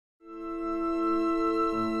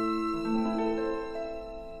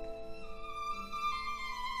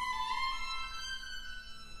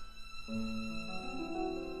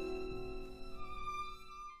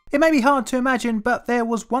It may be hard to imagine, but there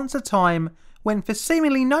was once a time when, for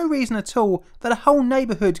seemingly no reason at all, that a whole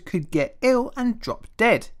neighbourhood could get ill and drop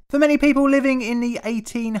dead. For many people living in the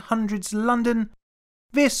 1800s London,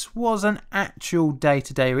 this was an actual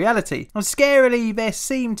day-to-day reality, and scarily there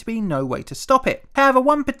seemed to be no way to stop it. However,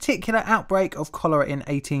 one particular outbreak of cholera in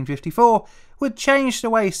 1854 would change the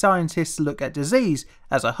way scientists look at disease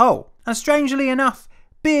as a whole, and strangely enough,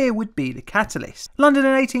 beer would be the catalyst. London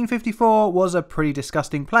in 1854 was a pretty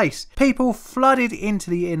disgusting place. People flooded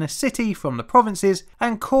into the inner city from the provinces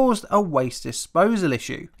and caused a waste disposal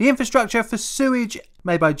issue. The infrastructure for sewage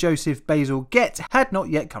made by Joseph Basil Gett had not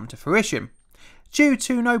yet come to fruition. Due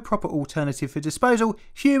to no proper alternative for disposal,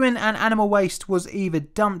 human and animal waste was either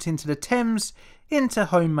dumped into the Thames, into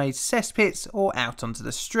homemade cesspits, or out onto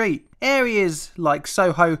the street. Areas like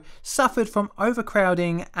Soho suffered from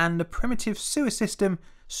overcrowding, and the primitive sewer system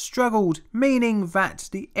struggled, meaning that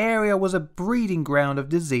the area was a breeding ground of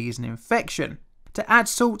disease and infection. To add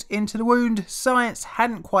salt into the wound, science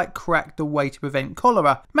hadn't quite cracked the way to prevent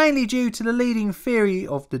cholera, mainly due to the leading theory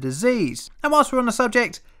of the disease. And whilst we're on the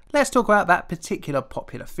subject, let's talk about that particular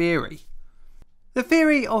popular theory. The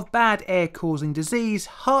theory of bad air causing disease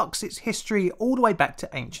harks its history all the way back to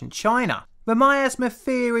ancient China. The miasma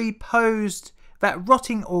theory posed that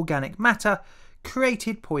rotting organic matter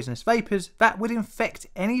created poisonous vapours that would infect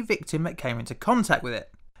any victim that came into contact with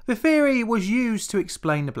it. The theory was used to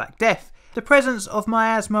explain the Black Death. The presence of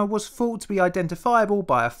miasma was thought to be identifiable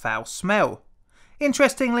by a foul smell.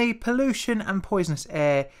 Interestingly, pollution and poisonous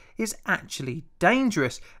air is actually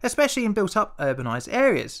dangerous, especially in built-up urbanised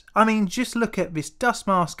areas. I mean, just look at this dust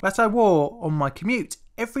mask that I wore on my commute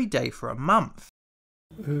every day for a month.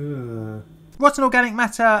 Rotten organic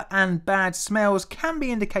matter and bad smells can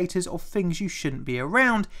be indicators of things you shouldn't be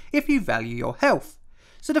around if you value your health.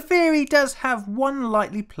 So the theory does have one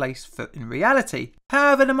lightly placed foot in reality.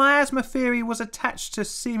 However, the miasma theory was attached to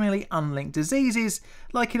seemingly unlinked diseases,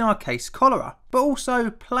 like in our case cholera, but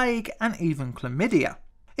also plague and even chlamydia.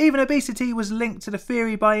 Even obesity was linked to the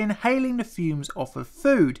theory by inhaling the fumes off of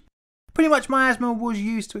food. Pretty much miasma was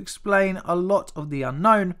used to explain a lot of the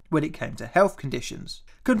unknown when it came to health conditions.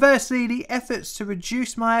 Conversely, the efforts to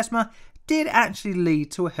reduce miasma did actually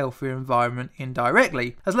lead to a healthier environment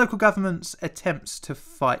indirectly, as local governments' attempts to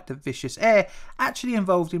fight the vicious air actually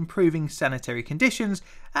involved improving sanitary conditions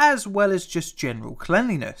as well as just general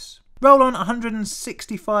cleanliness. Roll on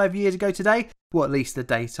 165 years ago today, or at least the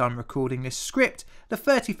date I'm recording this script, the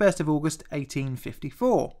 31st of August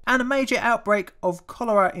 1854, and a major outbreak of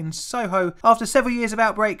cholera in Soho after several years of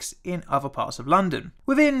outbreaks in other parts of London.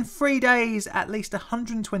 Within 3 days, at least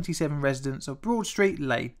 127 residents of Broad Street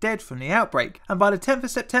lay dead from the outbreak, and by the 10th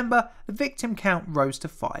of September, the victim count rose to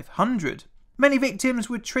 500. Many victims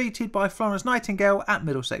were treated by Florence Nightingale at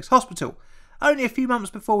Middlesex Hospital, only a few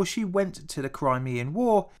months before she went to the Crimean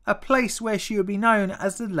War, a place where she would be known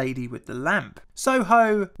as the Lady with the Lamp.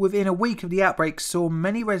 Soho, within a week of the outbreak, saw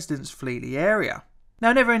many residents flee the area.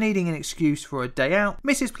 Now, never needing an excuse for a day out,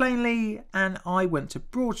 Mrs. Plainly and I went to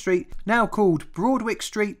Broad Street, now called Broadwick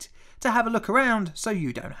Street, to have a look around so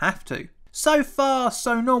you don't have to. So far,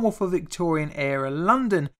 so normal for Victorian era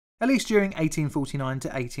London, at least during 1849 to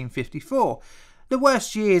 1854. The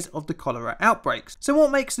worst years of the cholera outbreaks. So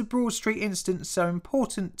what makes the Broad Street incident so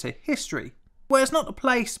important to history? Well, it's not the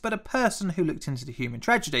place, but a person who looked into the human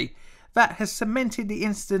tragedy that has cemented the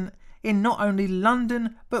incident in not only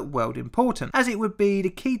London, but world importance, as it would be the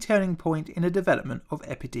key turning point in the development of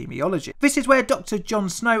epidemiology. This is where Dr. John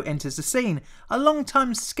Snow enters the scene, a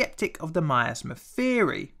long-time skeptic of the miasma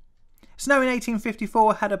theory. Snow in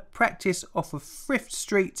 1854 had a practice off of Thrift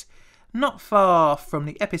Street, not far from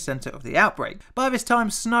the epicentre of the outbreak. By this time,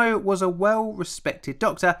 Snow was a well-respected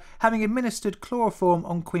doctor, having administered chloroform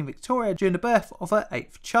on Queen Victoria during the birth of her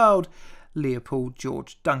 8th child, Leopold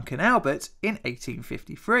George Duncan Albert, in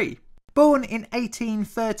 1853. Born in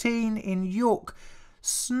 1813 in York,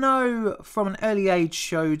 Snow from an early age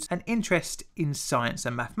showed an interest in science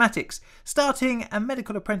and mathematics, starting a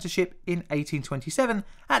medical apprenticeship in 1827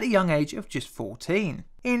 at the young age of just 14.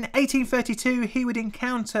 In 1832, he would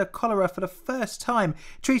encounter cholera for the first time,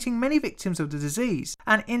 treating many victims of the disease,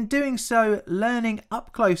 and in doing so, learning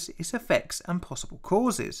up close its effects and possible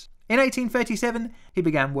causes. In 1837, he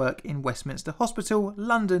began work in Westminster Hospital,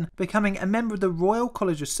 London, becoming a member of the Royal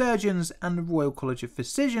College of Surgeons and the Royal College of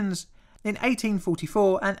Physicians in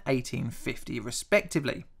 1844 and 1850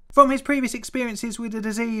 respectively. From his previous experiences with the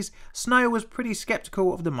disease, Snow was pretty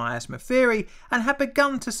sceptical of the miasma theory and had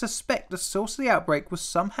begun to suspect the source of the outbreak was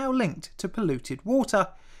somehow linked to polluted water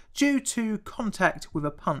due to contact with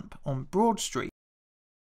a pump on Broad Street.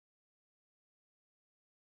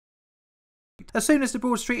 As soon as the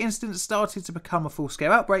Broad Street incident started to become a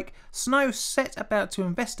full-scale outbreak, Snow set about to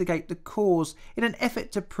investigate the cause in an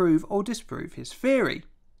effort to prove or disprove his theory.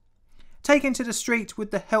 Taken to the street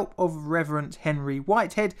with the help of Reverend Henry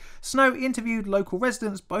Whitehead, Snow interviewed local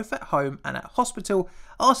residents both at home and at hospital,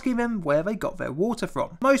 asking them where they got their water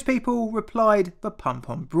from. Most people replied the pump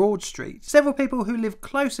on Broad Street. Several people who lived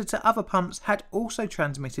closer to other pumps had also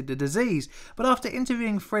transmitted the disease, but after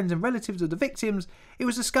interviewing friends and relatives of the victims, it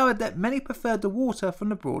was discovered that many preferred the water from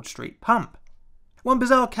the Broad Street pump. One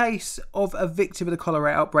bizarre case of a victim of the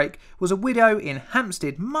cholera outbreak was a widow in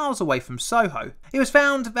Hampstead, miles away from Soho. It was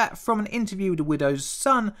found that from an interview with the widow's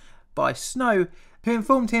son by Snow, who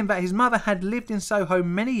informed him that his mother had lived in Soho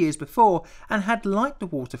many years before and had liked the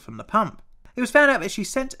water from the pump. It was found out that she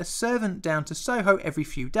sent a servant down to Soho every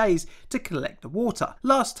few days to collect the water.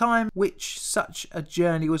 Last time which such a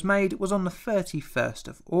journey was made was on the 31st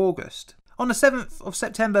of August. On the 7th of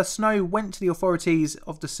September, Snow went to the authorities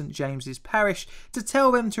of the St James's parish to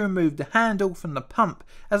tell them to remove the handle from the pump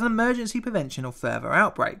as an emergency prevention of further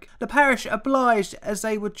outbreak. The parish obliged, as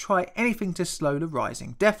they would try anything to slow the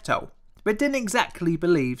rising death toll, but didn't exactly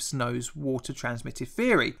believe Snow's water transmitted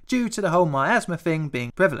theory, due to the whole miasma thing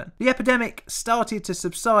being prevalent. The epidemic started to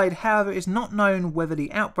subside, however it is not known whether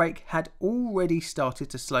the outbreak had already started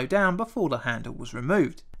to slow down before the handle was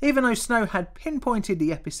removed. Even though Snow had pinpointed the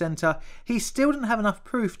epicentre, he still didn't have enough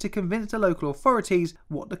proof to convince the local authorities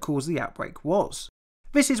what the cause of the outbreak was.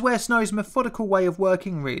 This is where Snow's methodical way of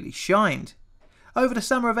working really shined. Over the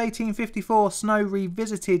summer of 1854, Snow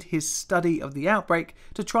revisited his study of the outbreak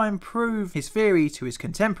to try and prove his theory to his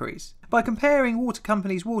contemporaries. By comparing water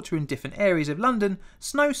companies' water in different areas of London,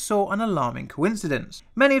 Snow saw an alarming coincidence.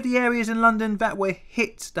 Many of the areas in London that were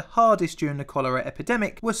hit the hardest during the cholera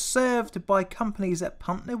epidemic were served by companies that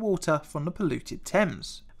pumped their water from the polluted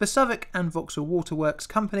Thames. The Southwark and Vauxhall Waterworks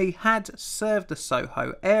Company had served the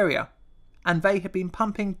Soho area, and they had been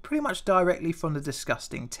pumping pretty much directly from the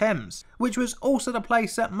disgusting Thames, which was also the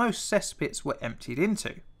place that most cesspits were emptied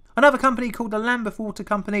into. Another company called the Lambeth Water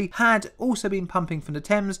Company had also been pumping from the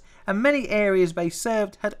Thames, and many areas they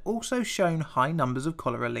served had also shown high numbers of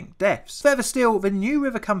cholera-linked deaths. Further still, the New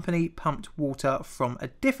River Company pumped water from a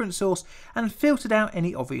different source and filtered out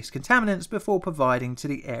any obvious contaminants before providing to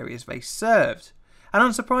the areas they served. And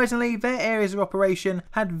unsurprisingly, their areas of operation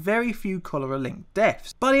had very few cholera-linked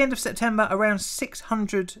deaths. By the end of September, around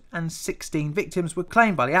 616 victims were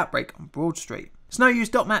claimed by the outbreak on Broad Street. Snow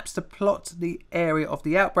used dot maps to plot the area of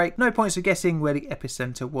the outbreak. No points for guessing where the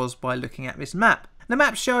epicentre was by looking at this map. The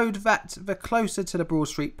map showed that the closer to the Broad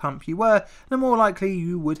Street pump you were, the more likely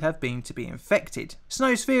you would have been to be infected.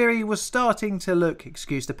 Snow's theory was starting to look,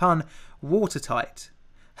 excuse the pun, watertight.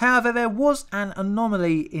 However, there was an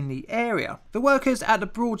anomaly in the area. The workers at the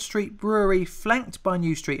Broad Street Brewery, flanked by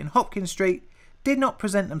New Street and Hopkins Street, did not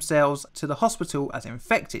present themselves to the hospital as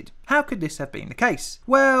infected. How could this have been the case?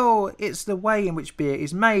 Well, it's the way in which beer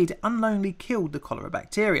is made unknowingly killed the cholera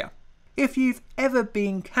bacteria. If you've ever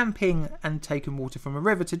been camping and taken water from a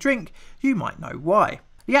river to drink, you might know why.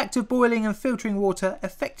 The act of boiling and filtering water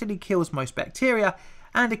effectively kills most bacteria,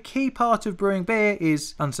 and a key part of brewing beer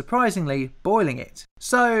is, unsurprisingly, boiling it.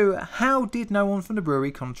 So how did no one from the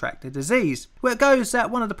brewery contract the disease? Well, it goes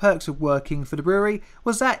that one of the perks of working for the brewery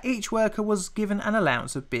was that each worker was given an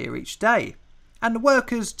allowance of beer each day, and the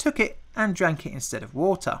workers took it and drank it instead of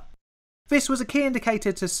water. This was a key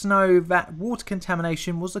indicator to Snow that water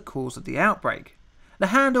contamination was the cause of the outbreak. The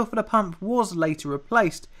handle for the pump was later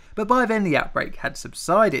replaced, but by then the outbreak had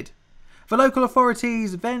subsided. The local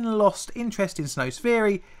authorities then lost interest in Snow's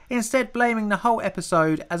theory, instead blaming the whole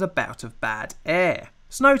episode as a bout of bad air.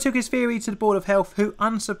 Snow took his theory to the Board of Health, who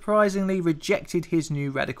unsurprisingly rejected his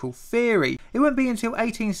new radical theory. It wouldn't be until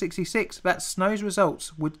 1866 that Snow's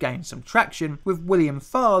results would gain some traction, with William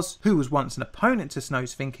Farr's, who was once an opponent to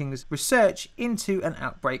Snow's thinking's, research into an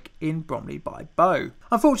outbreak in Bromley by Bow.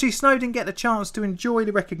 Unfortunately, Snow didn't get the chance to enjoy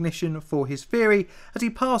the recognition for his theory, as he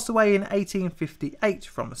passed away in 1858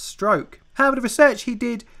 from a stroke. However, the research he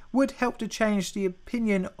did would help to change the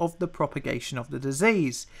opinion of the propagation of the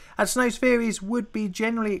disease, as Snow's theories would be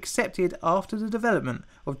generally accepted after the development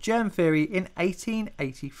of germ theory in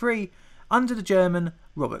 1883 under the German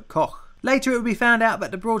Robert Koch. Later it would be found out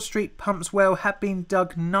that the Broad Street pump's well had been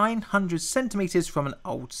dug 900 centimetres from an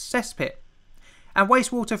old cesspit, and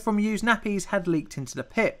wastewater from used nappies had leaked into the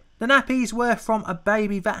pit. The nappies were from a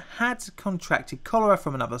baby that had contracted cholera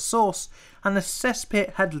from another source, and the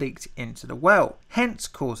cesspit had leaked into the well, hence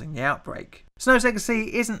causing the outbreak. Snow's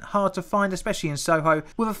legacy isn't hard to find, especially in Soho,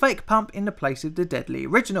 with a fake pump in the place of the deadly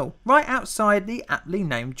original, right outside the aptly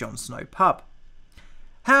named John Snow pub.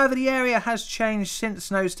 However, the area has changed since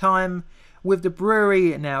Snow's time, with the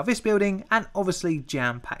brewery now this building and obviously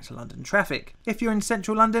jam-packed London traffic. If you're in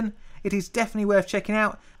central London, it is definitely worth checking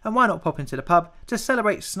out, and why not pop into the pub to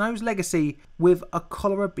celebrate Snow's legacy with a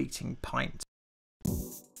cholera-beating pint.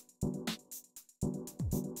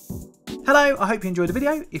 Hello, I hope you enjoyed the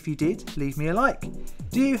video. If you did, leave me a like.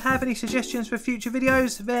 Do you have any suggestions for future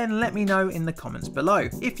videos? Then let me know in the comments below.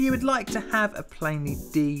 If you would like to have a Plainly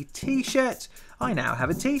D t-shirt, I now have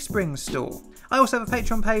a Teespring store. I also have a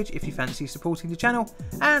Patreon page if you fancy supporting the channel,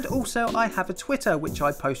 and also I have a Twitter which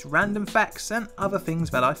I post random facts and other things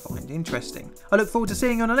that I find interesting. I look forward to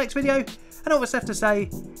seeing you on the next video, and all that's left to say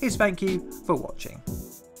is thank you for watching.